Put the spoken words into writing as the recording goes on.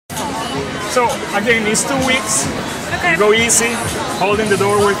So again, it's 2 weeks. Okay. Go easy, holding the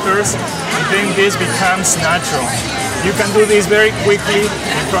doorway first, and then this becomes natural. You can do this very quickly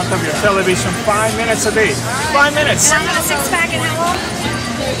in front of your television, 5 minutes a day. 5 minutes. And I have a six-pack in how long?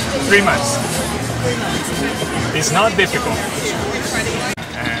 3 months. It's not difficult.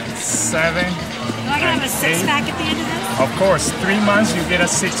 And 7. Do I have a six-pack at the end of this? Of course, 3 months you get a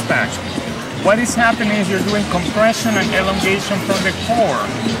six-pack. What is happening is you're doing compression and elongation from the core.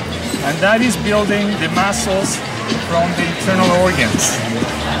 And that is building the muscles from the internal organs.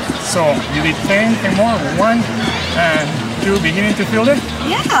 So you did 10 and more. 1 and 2, beginning to feel it?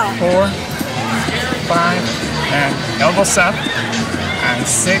 Yeah. 4, 5, and elbows up. And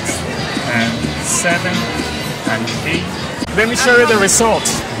 6, and 7, and 8. Let me show you the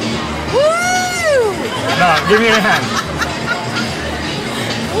results. Woo! Now, give me your hand.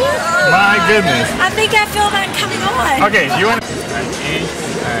 My goodness. I think I feel that coming on. Okay, you want 8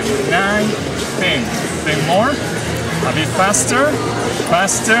 and 9, 10. 10 more. A bit faster,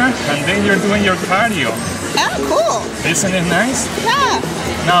 faster, and then you're doing your cardio. Oh, cool. Isn't it nice? Yeah.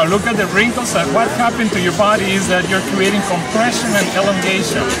 Now look at the wrinkles. And what happened to your body is that you're creating compression and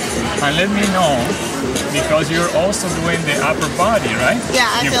elongation. And let me know, because you're also doing the upper body, right? Yeah,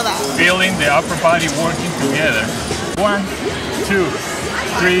 I feel that. Feeling the upper body working together. 1, 2,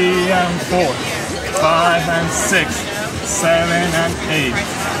 3, and 4, 5, and 6, 7, and 8,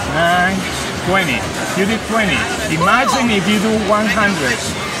 9, 20. You did 20. Imagine if you do 100.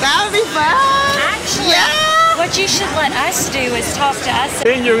 That would be fun. Actually, Yeah. what you should let us do is talk to us.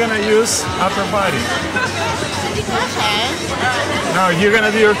 Then you're gonna use upper body. Okay. Now if you're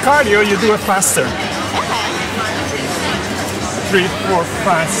gonna do your cardio, you do it faster. Okay. 3, 4,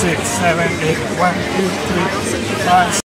 5, 6, 7, 8, 1, 2, 3, 5,